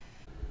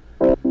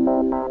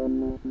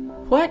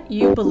What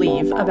you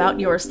believe about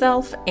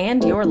yourself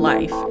and your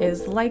life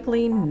is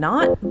likely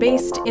not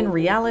based in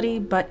reality,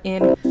 but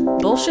in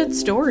bullshit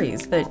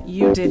stories that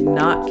you did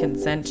not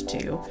consent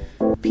to,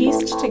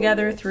 pieced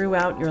together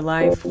throughout your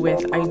life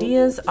with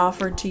ideas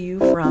offered to you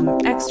from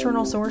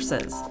external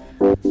sources.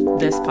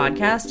 This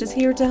podcast is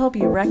here to help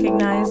you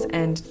recognize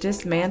and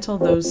dismantle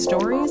those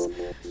stories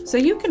so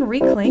you can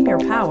reclaim your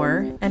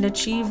power and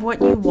achieve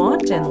what you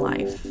want in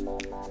life.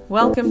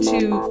 Welcome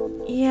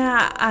to,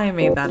 yeah, I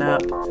made that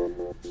up,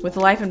 with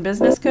life and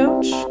business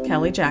coach,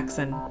 Kelly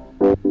Jackson.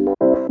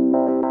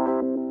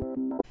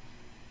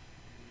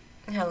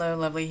 Hello,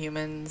 lovely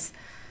humans.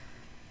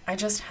 I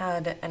just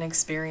had an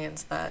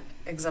experience that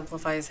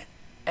exemplifies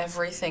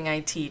everything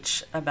I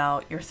teach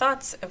about your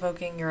thoughts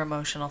evoking your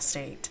emotional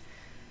state.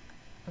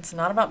 It's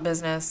not about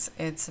business,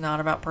 it's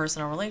not about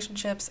personal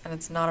relationships, and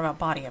it's not about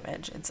body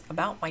image. It's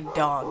about my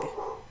dog.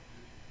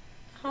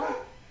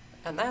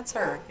 And that's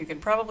her. You can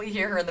probably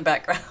hear her in the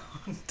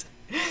background.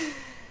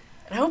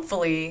 And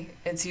hopefully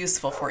it's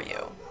useful for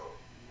you.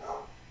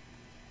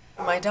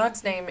 My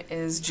dog's name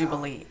is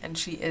Jubilee, and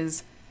she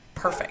is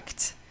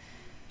perfect.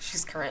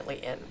 She's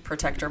currently in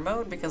protector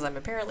mode because I'm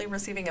apparently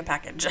receiving a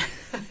package.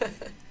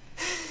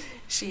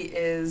 She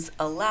is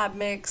a lab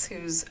mix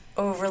who's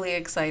overly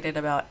excited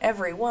about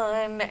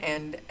everyone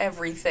and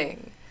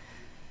everything.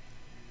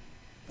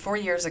 4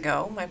 years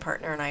ago, my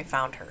partner and I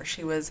found her.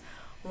 She was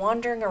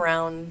wandering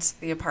around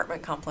the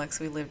apartment complex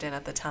we lived in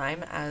at the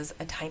time as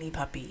a tiny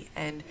puppy,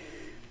 and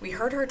we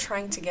heard her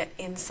trying to get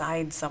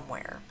inside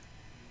somewhere.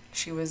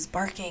 She was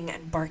barking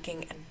and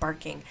barking and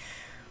barking.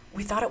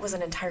 We thought it was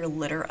an entire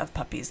litter of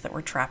puppies that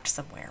were trapped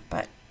somewhere,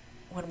 but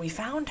when we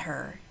found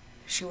her,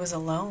 she was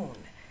alone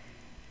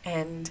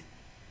and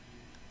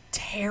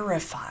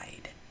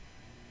terrified.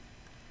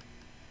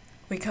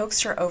 We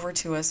coaxed her over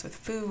to us with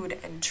food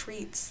and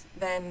treats,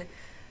 then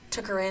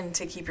took her in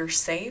to keep her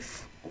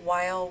safe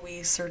while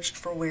we searched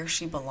for where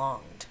she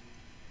belonged.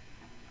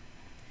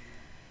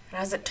 And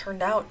as it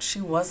turned out,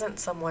 she wasn't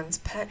someone's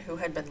pet who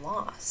had been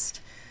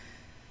lost.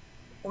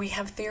 We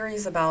have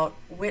theories about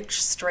which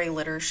stray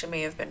litter she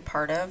may have been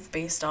part of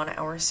based on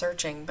our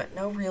searching, but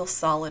no real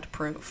solid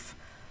proof,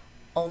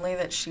 only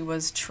that she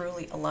was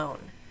truly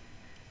alone.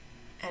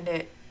 And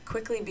it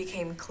quickly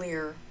became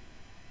clear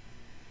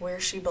where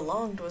she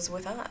belonged was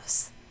with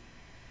us.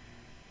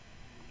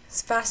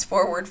 Fast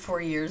forward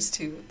 4 years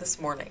to this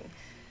morning.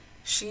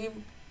 She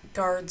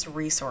guards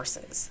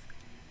resources.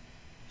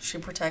 She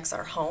protects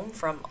our home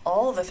from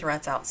all the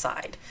threats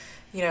outside.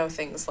 You know,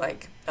 things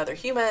like other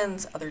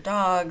humans, other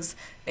dogs,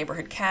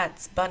 neighborhood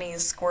cats,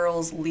 bunnies,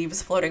 squirrels,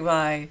 leaves floating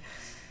by.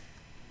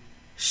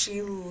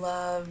 She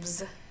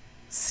loves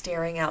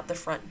staring out the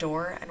front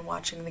door and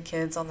watching the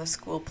kids on the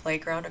school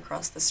playground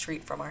across the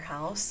street from our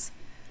house.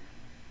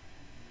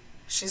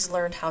 She's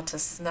learned how to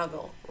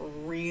snuggle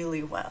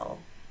really well.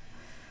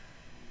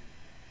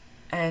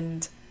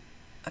 And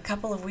a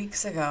couple of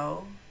weeks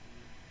ago,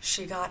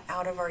 she got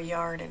out of our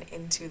yard and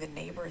into the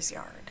neighbor's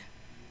yard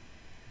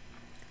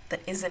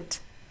that isn't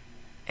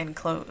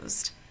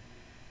enclosed.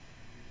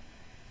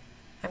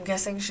 I'm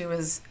guessing she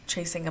was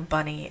chasing a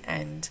bunny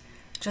and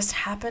just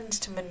happened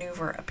to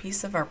maneuver a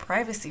piece of our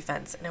privacy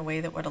fence in a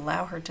way that would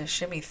allow her to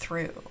shimmy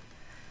through.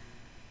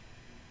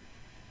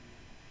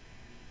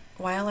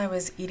 While I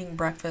was eating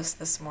breakfast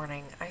this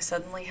morning, I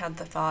suddenly had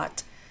the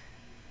thought,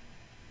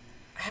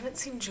 I haven't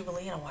seen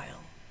Jubilee in a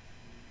while.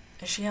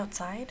 Is she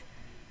outside?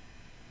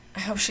 I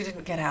hope she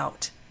didn't get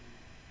out.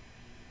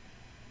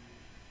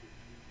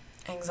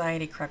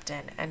 Anxiety crept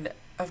in, and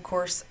of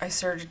course I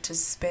started to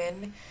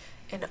spin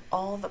in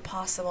all the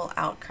possible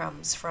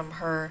outcomes from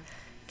her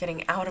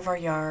getting out of our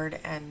yard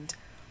and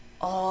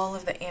all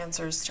of the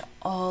answers to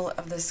all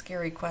of the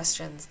scary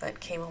questions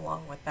that came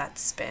along with that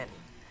spin.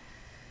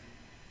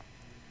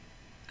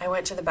 I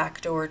went to the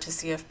back door to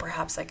see if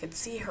perhaps I could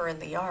see her in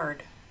the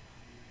yard.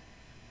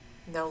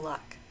 No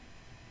luck.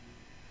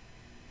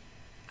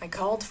 I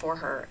called for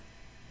her,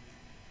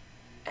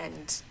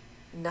 and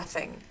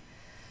nothing.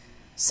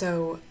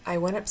 So I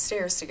went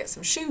upstairs to get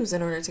some shoes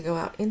in order to go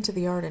out into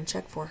the yard and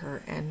check for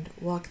her and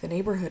walk the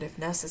neighborhood if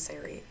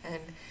necessary.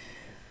 And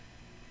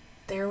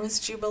there was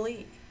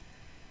Jubilee,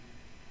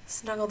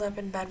 snuggled up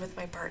in bed with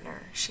my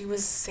partner. She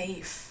was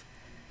safe.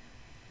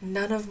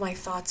 None of my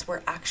thoughts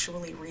were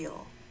actually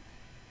real.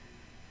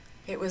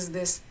 It was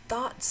this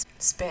thought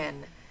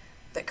spin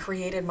that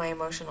created my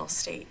emotional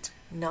state,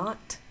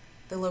 not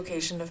the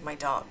location of my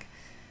dog.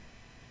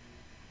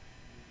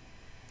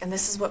 And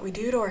this is what we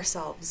do to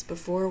ourselves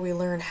before we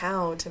learn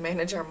how to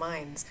manage our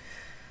minds.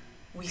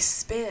 We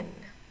spin,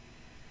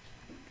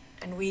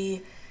 and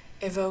we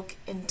evoke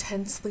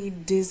intensely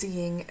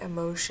dizzying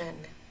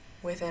emotion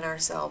within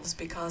ourselves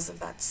because of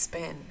that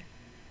spin.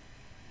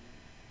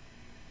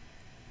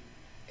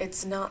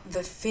 It's not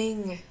the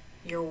thing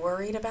you're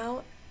worried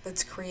about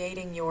that's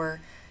creating your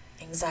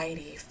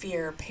anxiety,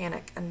 fear,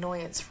 panic,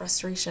 annoyance,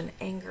 frustration,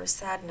 anger,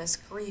 sadness,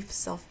 grief,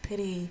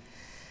 self-pity.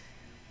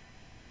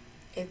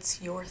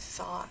 It's your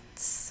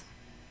thoughts.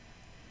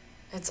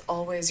 It's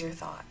always your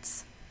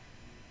thoughts.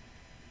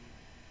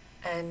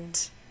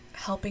 And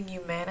helping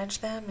you manage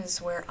them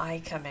is where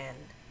I come in.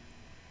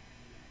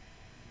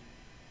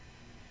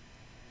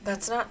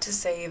 That's not to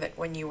say that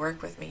when you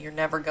work with me, you're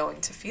never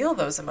going to feel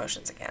those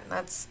emotions again.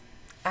 That's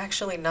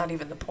actually not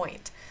even the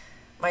point.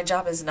 My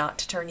job is not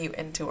to turn you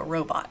into a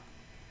robot.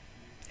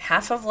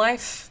 Half of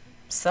life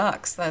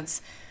sucks.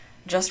 That's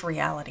just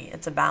reality.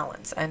 It's a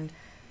balance. And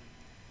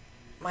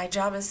my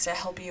job is to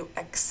help you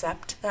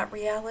accept that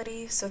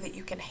reality so that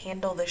you can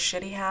handle the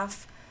shitty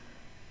half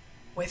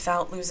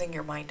without losing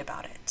your mind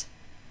about it.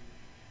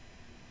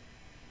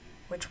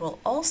 Which will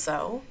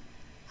also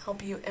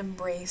help you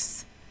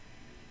embrace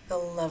the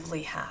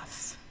lovely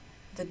half,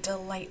 the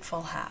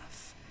delightful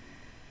half,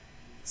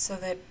 so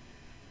that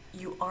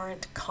you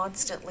aren't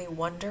constantly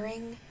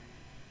wondering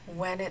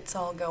when it's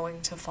all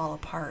going to fall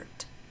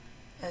apart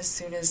as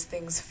soon as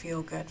things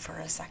feel good for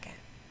a second.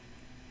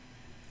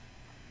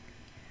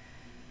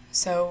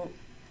 So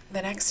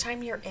the next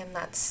time you're in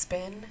that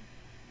spin,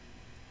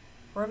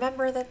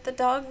 remember that the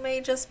dog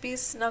may just be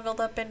snuggled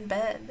up in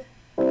bed.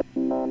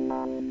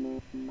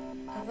 And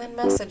then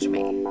message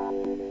me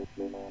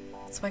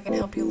so I can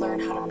help you learn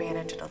how to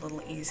manage it a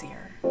little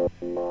easier.